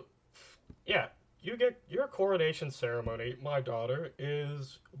like also, yeah, you get your coronation ceremony, my daughter,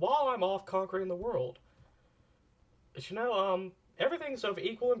 is while I'm off conquering the world. You know, everything's of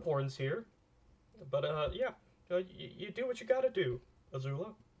equal importance here, but yeah, you do what you gotta do,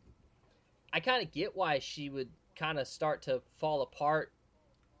 Azula. I kind of get why she would kind of start to fall apart,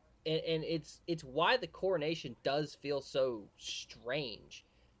 and it's why the coronation does feel so strange.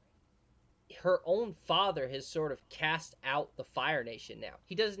 Her own father has sort of cast out the Fire Nation now.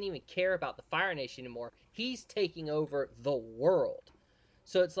 He doesn't even care about the Fire Nation anymore. He's taking over the world.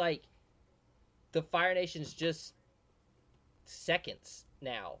 So it's like the Fire Nation's just seconds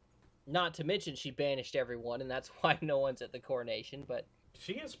now. Not to mention she banished everyone, and that's why no one's at the coronation, but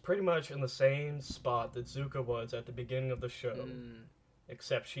she is pretty much in the same spot that Zuko was at the beginning of the show.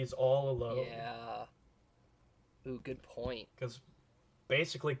 Except she's all alone. Yeah. Ooh, good point. Because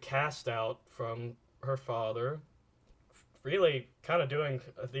basically cast out from her father, really kind of doing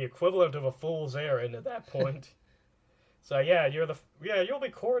the equivalent of a fool's errand at that point. So yeah, you'll be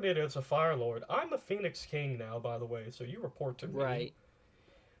coronated as a Fire Lord. I'm the Phoenix King now, by the way, so you report to me. Right.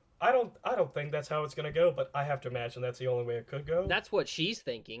 I don't think that's how it's gonna go, but I have to imagine that's the only way it could go. That's what she's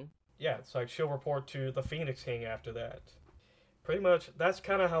thinking. Yeah, it's like she'll report to the Phoenix King after that. Pretty much, that's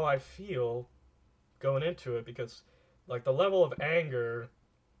kind of how I feel going into it, because like the level of anger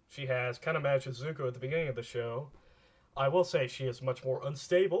she has kind of matches Zuko at the beginning of the show. I will say she is much more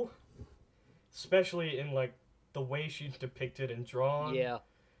unstable, especially in like the way she's depicted and drawn. Yeah.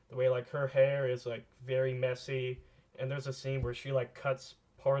 The way like her hair is like very messy, and there's a scene where she like cuts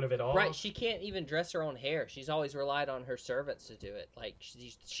part of it off. Right, she can't even dress her own hair. She's always relied on her servants to do it. Like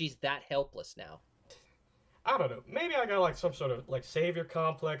she's that helpless now. I don't know. Maybe I got like some sort of like savior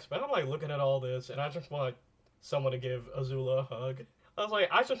complex, but I'm like looking at all this and I just want someone to give Azula a hug. I was like,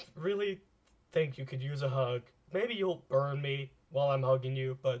 I just really think you could use a hug. Maybe you'll burn me while I'm hugging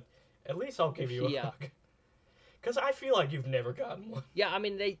you, but at least I'll give you a hug. Because I feel like you've never gotten one. Yeah, I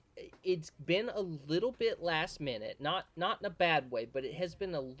mean, it's been a little bit last minute. Not in a bad way, but it has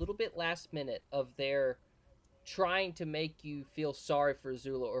been a little bit last minute of their trying to make you feel sorry for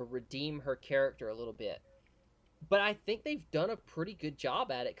Azula or redeem her character a little bit. But I think they've done a pretty good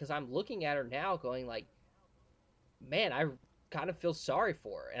job at it, because I'm looking at her now going like, man, I kind of feel sorry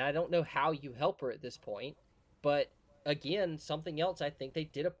for her. And I don't know how you help her at this point. But, again, something else I think they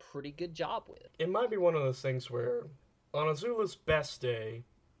did a pretty good job with. It might be one of those things where, on Azula's best day,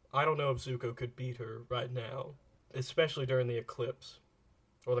 I don't know if Zuko could beat her right now. Especially during the eclipse.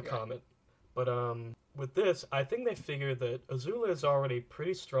 Or the comet. But, with this, I think they figured that Azula is already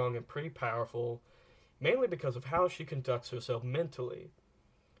pretty strong and pretty powerful, mainly because of how she conducts herself mentally.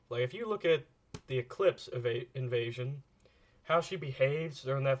 Like, if you look at the Eclipse invasion, how she behaves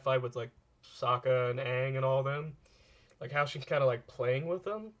during that fight with, like, Sokka and Aang and all them, like, how she's kind of, like, playing with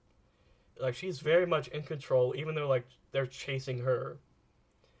them, like, she's very much in control, even though, like, they're chasing her.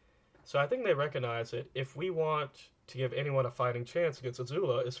 So I think they recognize that if we want to give anyone a fighting chance against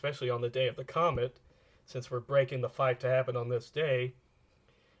Azula, especially on the day of the comet, since we're breaking the fight to happen on this day,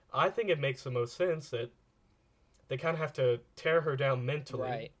 I think it makes the most sense that they kind of have to tear her down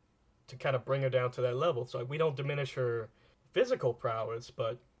mentally to kind of bring her down to that level. So we don't diminish her physical prowess,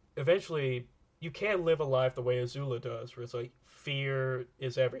 but eventually you can't live a life the way Azula does, where it's like fear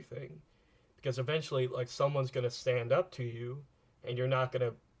is everything. Because eventually, like, someone's going to stand up to you, and you're not going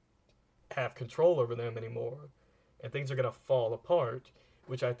to have control over them anymore. And things are going to fall apart,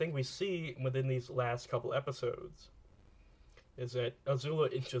 which I think we see within these last couple episodes. is that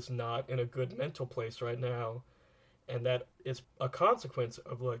Azula is just not in a good mental place right now, and that is a consequence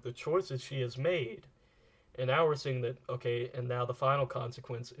of like the choices she has made. And now we're seeing that, okay, and now the final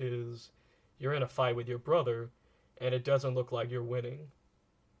consequence is you're in a fight with your brother, and it doesn't look like you're winning.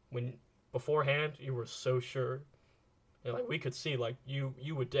 When beforehand you were so sure, and like we could see like you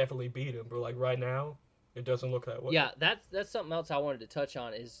would definitely beat him, but like right now it doesn't look that way. Yeah, that's something else I wanted to touch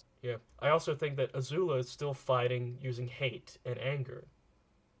on is Yeah, I also think that Azula is still fighting using hate and anger,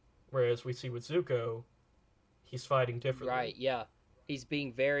 whereas we see with Zuko, he's fighting differently. right. Yeah, he's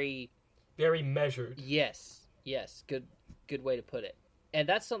being very Very measured. yes, good way to put it. And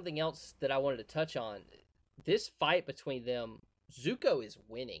that's something else that I wanted to touch on. This fight between them, Zuko is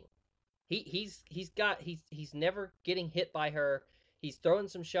winning. He's never getting hit by her. He's throwing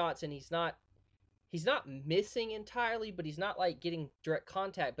some shots and he's not missing entirely, but he's not like getting direct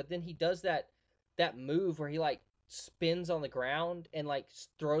contact. But then he does that move where he like spins on the ground and like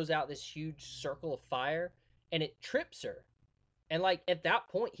throws out this huge circle of fire and it trips her. And like at that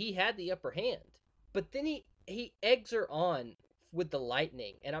point he had the upper hand. But then he eggs her on with the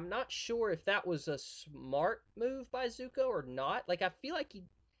lightning, and I'm not sure if that was a smart move by Zuko or not. Like I feel like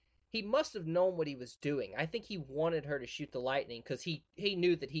he must have known what he was doing. I think he wanted her to shoot the lightning because he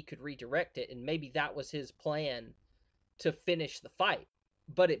knew that he could redirect it, and maybe that was his plan to finish the fight.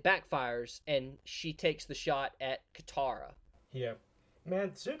 But it backfires, and she takes the shot at Katara. Yeah.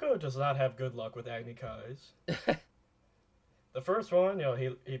 Man, Zuko does not have good luck with Agni Kais. The first one,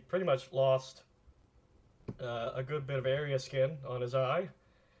 he pretty much lost a good bit of area skin on his eye.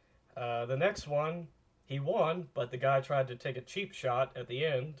 The next one, he won, but the guy tried to take a cheap shot at the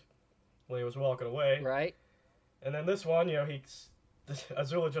end when he was walking away. Right? And then this one,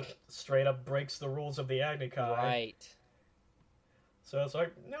 Azula just straight up breaks the rules of the Agni Kai. Right. So it's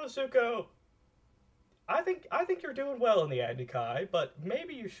like, no, Zuko, I think you're doing well in the Agni Kai, but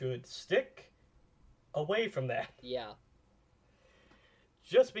maybe you should stick away from that. Yeah.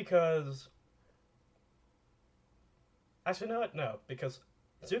 Just because... Actually, no, because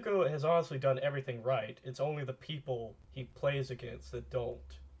Zuko has honestly done everything right. It's only the people he plays against that don't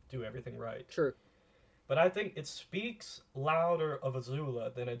do everything right. True. But I think it speaks louder of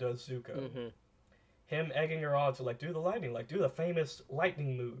Azula than it does Zuko. Mm-hmm. Him egging her on to, like, do the lightning, like, do the famous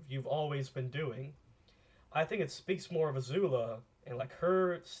lightning move you've always been doing. I think it speaks more of Azula and, like,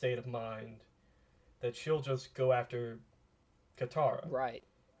 her state of mind that she'll just go after Katara. Right.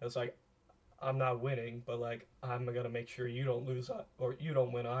 It's like, I'm not winning, but like I'm gonna make sure you don't lose or you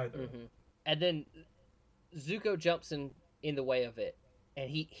don't win either. Mm-hmm. And then Zuko jumps in the way of it, and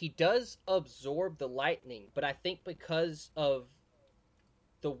he does absorb the lightning, but I think because of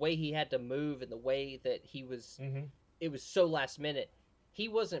the way he had to move and the way that he was, it was so last minute, he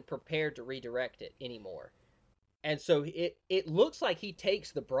wasn't prepared to redirect it anymore, and so it looks like he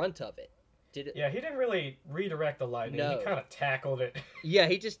takes the brunt of it. Yeah, he didn't really redirect the lightning. No. He kind of tackled it. Yeah,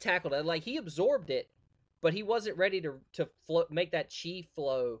 he just tackled it. Like, he absorbed it, but he wasn't ready to make that chi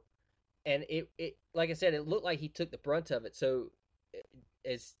flow. And it like I said, it looked like he took the brunt of it. So,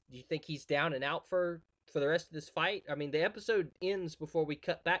 do you think he's down and out for the rest of this fight? I mean, the episode ends before we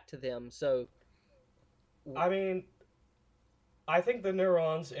cut back to them, so... I mean, I think the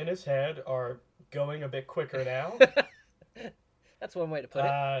neurons in his head are going a bit quicker now. That's one way to put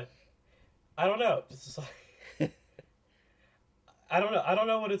it. I don't know. It's like, I don't know. I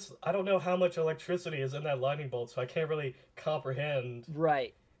don't know how much electricity is in that lightning bolt, so I can't really comprehend.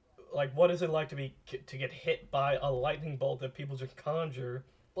 Right. Like, what is it like to get hit by a lightning bolt that people just conjure?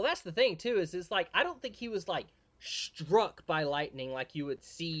 Well, that's the thing too. Is like I don't think he was like struck by lightning like you would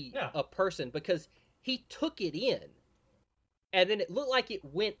see a person, because he took it in, and then it looked like it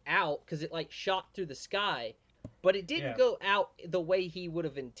went out because it like shot through the sky. But it didn't go out the way he would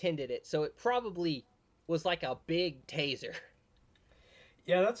have intended it, so it probably was like a big taser.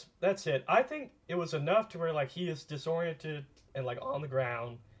 Yeah, that's it. I think it was enough to where like he is disoriented and like on the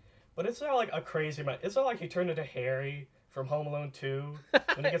ground, but it's not like a crazy amount. It's not like he turned into Harry from Home Alone 2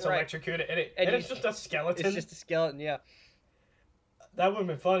 when he gets right. electrocuted, and it's just a skeleton. It's just a skeleton, yeah. That would have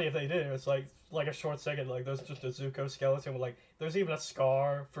been funny if they did. It's like a short second, like there's just a Zuko skeleton with like there's even a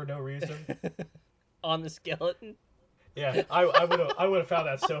scar for no reason. On the skeleton. Yeah, I would have found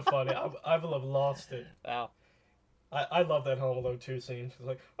that so funny. I would have lost it. Wow. I love that Home Alone 2 scene. She's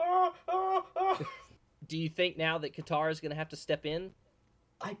like, ah, ah, ah. Do you think now that Katara is going to have to step in?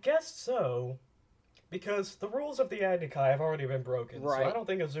 I guess so, because the rules of the Agni Kai have already been broken. Right. So I don't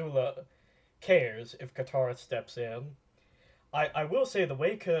think Azula cares if Katara steps in. I will say the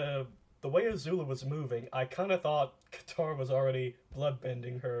way Azula was moving, I kind of thought Katara was already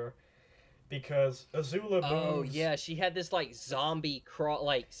bloodbending her. because Azula moves Oh yeah, she had this like zombie crawl,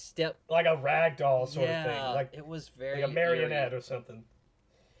 like step. like a ragdoll sort of thing, Yeah, like it was very a marionette eerie. or something.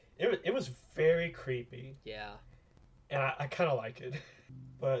 It was very creepy, Yeah. and I kind of like it.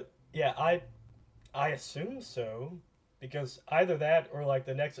 But yeah, I assume so, because either that or like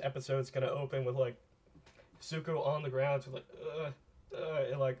the next episode's gonna open with like Zuko on the ground, she's like,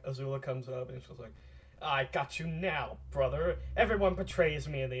 and like Azula comes up and she's like, I got you now, brother. Everyone betrays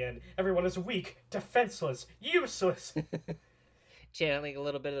me in the end. Everyone is weak, defenseless, useless. Channeling a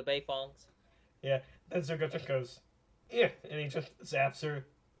little bit of the Bayfongs. Yeah, then Zuko just goes, yeah, and he just zaps her.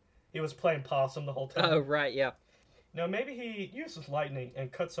 He was playing possum the whole time. Oh right, yeah. No, maybe he uses lightning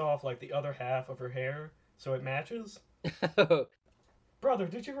and cuts off like the other half of her hair so it matches. Brother,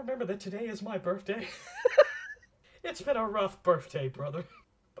 did you remember that today is my birthday? It's been a rough birthday, brother.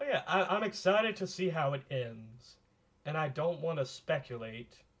 But yeah, I'm excited to see how it ends. And I don't want to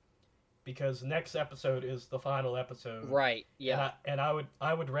speculate because next episode is the final episode. Right. Yeah. And I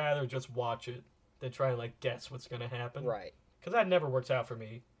would rather just watch it than try and like guess what's gonna happen. Right. Because that never works out for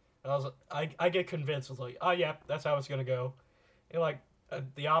me. And I get convinced. It's like, oh yeah, that's how it's gonna go. And like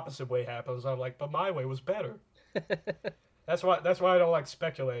the opposite way happens. I'm like, but my way was better. That's why I don't like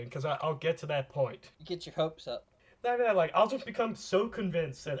speculating, because I'll get to that point. You get your hopes up. Not even that, like I'll just become so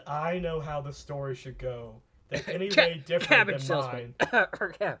convinced that I know how the story should go that any way different than salesman.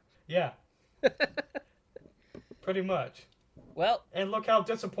 mine. Yeah. Pretty much. Well, And look how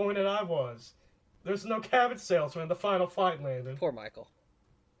disappointed I was. There's no cabbage salesman. The final fight landed. poor Michael.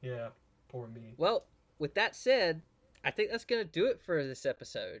 Yeah, poor me. Well, with that said, I think that's going to do it for this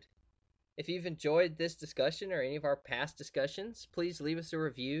episode. If you've enjoyed this discussion or any of our past discussions, please leave us a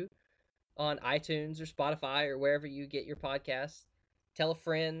review on iTunes or Spotify or wherever you get your podcasts. Tell a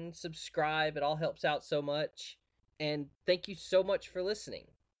friend, subscribe. It all helps out so much. And thank you so much for listening.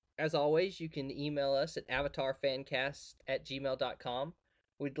 As always, you can email us at avatarfancast@gmail.com.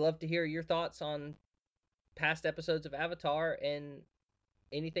 We'd love to hear your thoughts on past episodes of Avatar and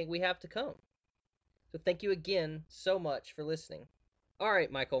anything we have to come. So thank you again so much for listening. All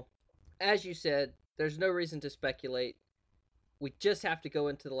right, Michael. As you said, there's no reason to speculate. We just have to go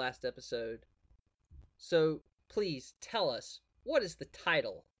into the last episode. So please tell us, what is the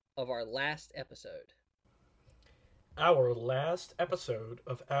title of our last episode? Our last episode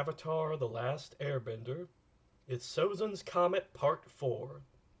of Avatar: The Last Airbender is Sozon's Comet Part 4,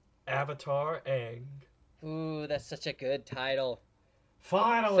 Avatar Aang. Ooh, that's such a good title.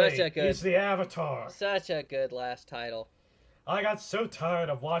 Finally, Such a good- he's the Avatar. Such a good last title. I got so tired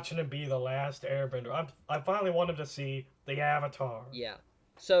of watching him be the last Airbender. I finally want him to see the Avatar. Yeah.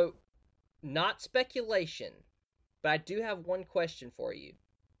 So, not speculation, but I do have one question for you.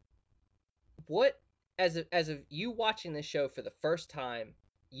 What, as of you watching this show for the first time,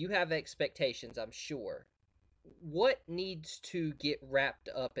 you have expectations, I'm sure. What needs to get wrapped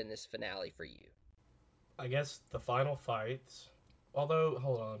up in this finale for you? I guess the final fights. Although,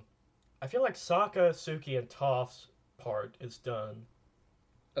 hold on. I feel like Sokka, Suki, and Toph's part is done.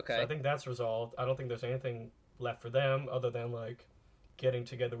 Okay. So I think that's resolved. I don't think there's anything left for them other than, like, getting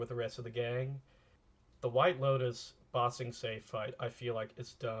together with the rest of the gang. The White Lotus Bossing Safe fight, I feel like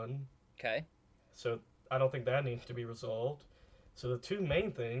it's done. Okay. So I don't think that needs to be resolved. So the two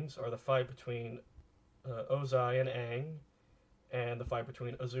main things are the fight between Ozai and Aang, and the fight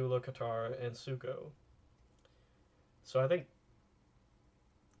between Azula, Katara, and Zuko. So I think,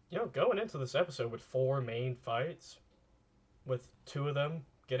 going into this episode with 4 main fights, with 2 of them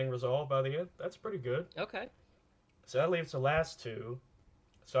getting resolved by the end, that's pretty good. Okay. So that leaves the last 2.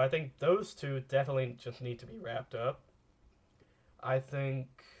 So I think those 2 definitely just need to be wrapped up. I think,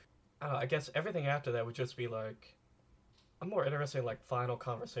 I guess everything after that would just be like, I'm more interested in like final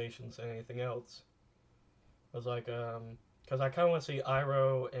conversations than anything else. I was like, because I kind of want to see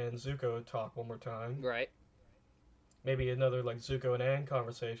Iroh and Zuko talk one more time. Right. Maybe another like Zuko and Aang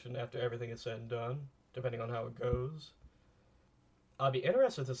conversation after everything is said and done, depending on how it goes. I'll be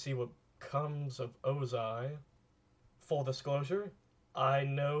interested to see what comes of Ozai. Full disclosure, I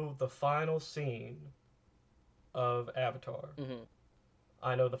know the final scene of Avatar. Mm-hmm.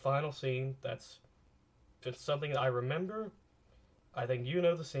 I know the final scene. That's just something that I remember. I think you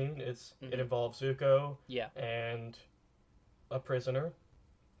know the scene. It involves Zuko Yeah. and a prisoner.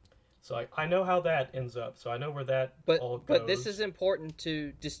 So I know how that ends up. So I know where that all goes. But this is important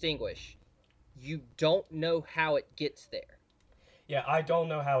to distinguish. You don't know how it gets there. Yeah, I don't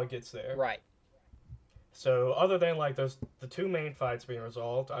know how it gets there. Right. So other than like the 2 main fights being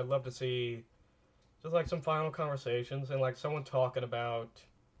resolved, I'd love to see just like some final conversations and like someone talking about,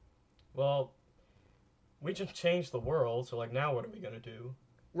 well, we just changed the world, so like now what are we gonna do?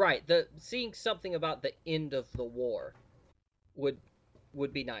 Right. Seeing something about the end of the war would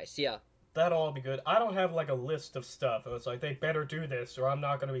be nice. Yeah. That'll all be good. I don't have like a list of stuff. It's like they better do this or I'm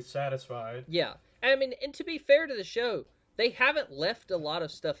not going to be satisfied. Yeah. I mean, and to be fair to the show, they haven't left a lot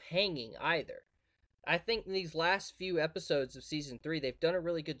of stuff hanging either. I think in these last few episodes of season 3, they've done a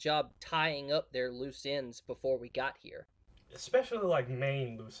really good job tying up their loose ends before we got here. Especially like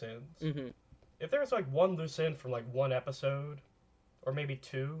main loose ends. Mm-hmm. If there's like one loose end from like one episode, or maybe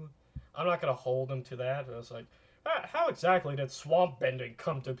 2, I'm not going to hold them to that. It's like, how exactly did swamp bending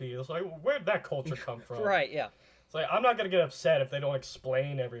come to be? It's like, where'd that culture come from? Right, yeah. It's like, I'm not going to get upset if they don't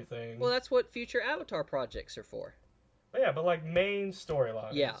explain everything. Well, that's what future Avatar projects are for. Yeah, but like main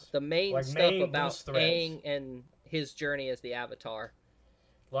storylines. Yeah, the main like stuff main about loose threads. Aang and his journey as the Avatar.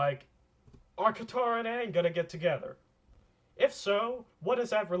 Like, are Katara and Aang going to get together? If so, what does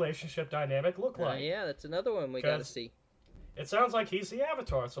that relationship dynamic look like? Yeah, that's another one we got to see. It sounds like he's the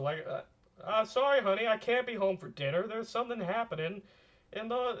Avatar, so like, sorry, honey, I can't be home for dinner. There's something happening in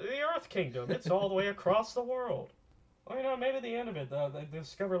the Earth Kingdom. It's all the way across the world. Or, you know, maybe at the end of it, they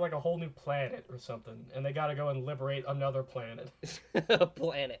discover like a whole new planet or something, and they gotta go and liberate another planet. A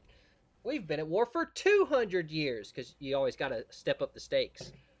planet. We've been at war for 200 years, because you always gotta step up the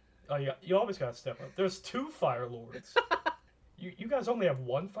stakes. Oh, yeah, you always gotta step up. There's 2 Fire Lords. you guys only have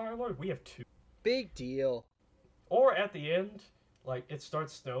 1 Fire Lord? We have 2. Big deal. Or at the end, like, it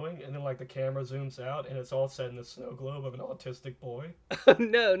starts snowing, and then, like, the camera zooms out, and it's all set in the snow globe of an autistic boy.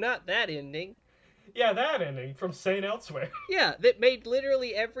 No, not that ending. Yeah, that ending from Saint Elsewhere. Yeah, that made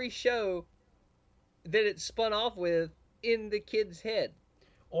literally every show that it spun off with in the kid's head.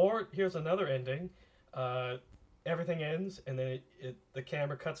 Or, here's another ending. Everything ends, and then the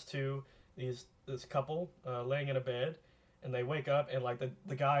camera cuts to this couple laying in a bed, and they wake up, and, like,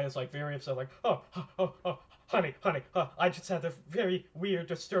 the guy is, like, very upset, like, oh, honey, I just had a very weird,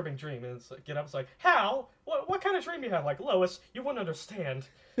 disturbing dream. And it's like, get up, it's like, Hal, what kind of dream you had? Like, Lois, you wouldn't understand.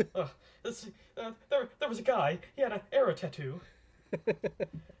 There was a guy, he had an arrow tattoo.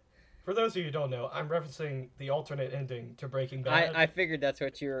 For those of you who don't know, I'm referencing the alternate ending to Breaking Bad. I figured that's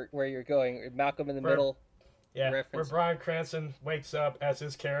where you're going. Malcolm in the Middle. Yeah, reference. Where Bryan Cranston wakes up as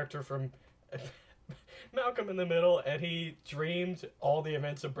his character from Malcolm in the Middle, and he dreamed all the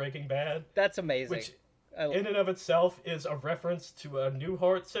events of Breaking Bad. That's amazing. Which, in and of itself, is a reference to a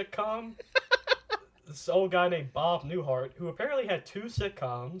Newhart sitcom. This old guy named Bob Newhart, who apparently had 2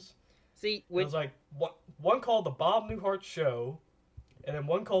 sitcoms. See, it was like one called The Bob Newhart Show, and then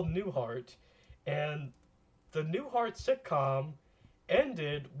one called Newhart. And the Newhart sitcom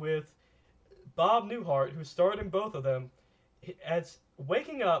ended with Bob Newhart, who starred in both of them, as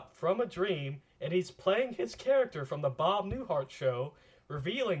waking up from a dream, and he's playing his character from the Bob Newhart Show,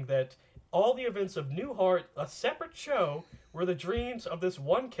 revealing that all the events of Newhart, a separate show, were the dreams of this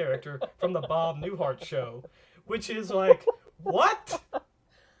one character from the Bob Newhart Show. Which is like, what?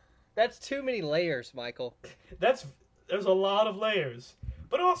 That's too many layers, Michael. There's a lot of layers.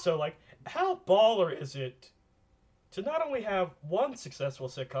 But also, like, how baller is it to not only have 1 successful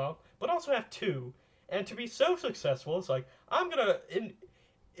sitcom, but also have 2? And to be so successful, it's like, I'm gonna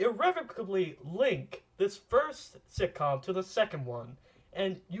irrevocably link this first sitcom to the second one.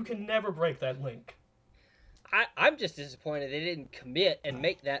 And you can never break that link. I'm just disappointed they didn't commit and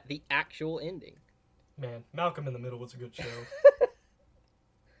make that the actual ending. Man, Malcolm in the Middle was a good show.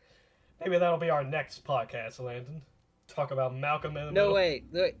 Maybe that'll be our next podcast, Landon. Talk about Malcolm in the Middle. No, wait.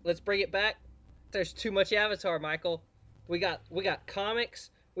 Let's bring it back. There's too much Avatar, Michael. We got comics.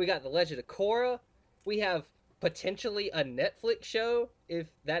 We got The Legend of Korra. We have potentially a Netflix show, if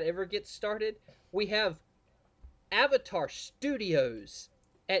that ever gets started. We have Avatar Studios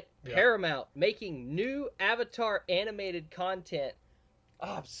at Paramount making new Avatar animated content.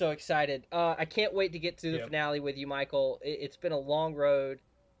 Oh, I'm so excited. I can't wait to get to the finale with you, Michael. It's been a long road.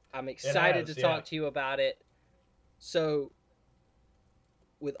 I'm excited to talk to you about it. So,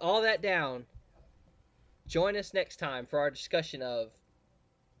 with all that down, join us next time for our discussion of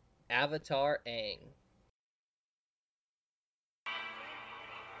Avatar Aang.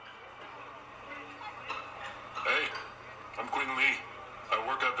 Hey, I'm Quentin Lee. I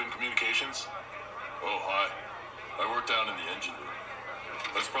work up in communications. Oh, hi. I work down in the engine room.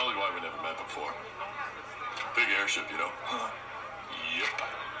 That's probably why we never met before. Big airship, you know? Huh. Yep.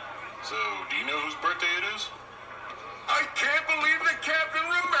 So, do you know whose birthday it is? I can't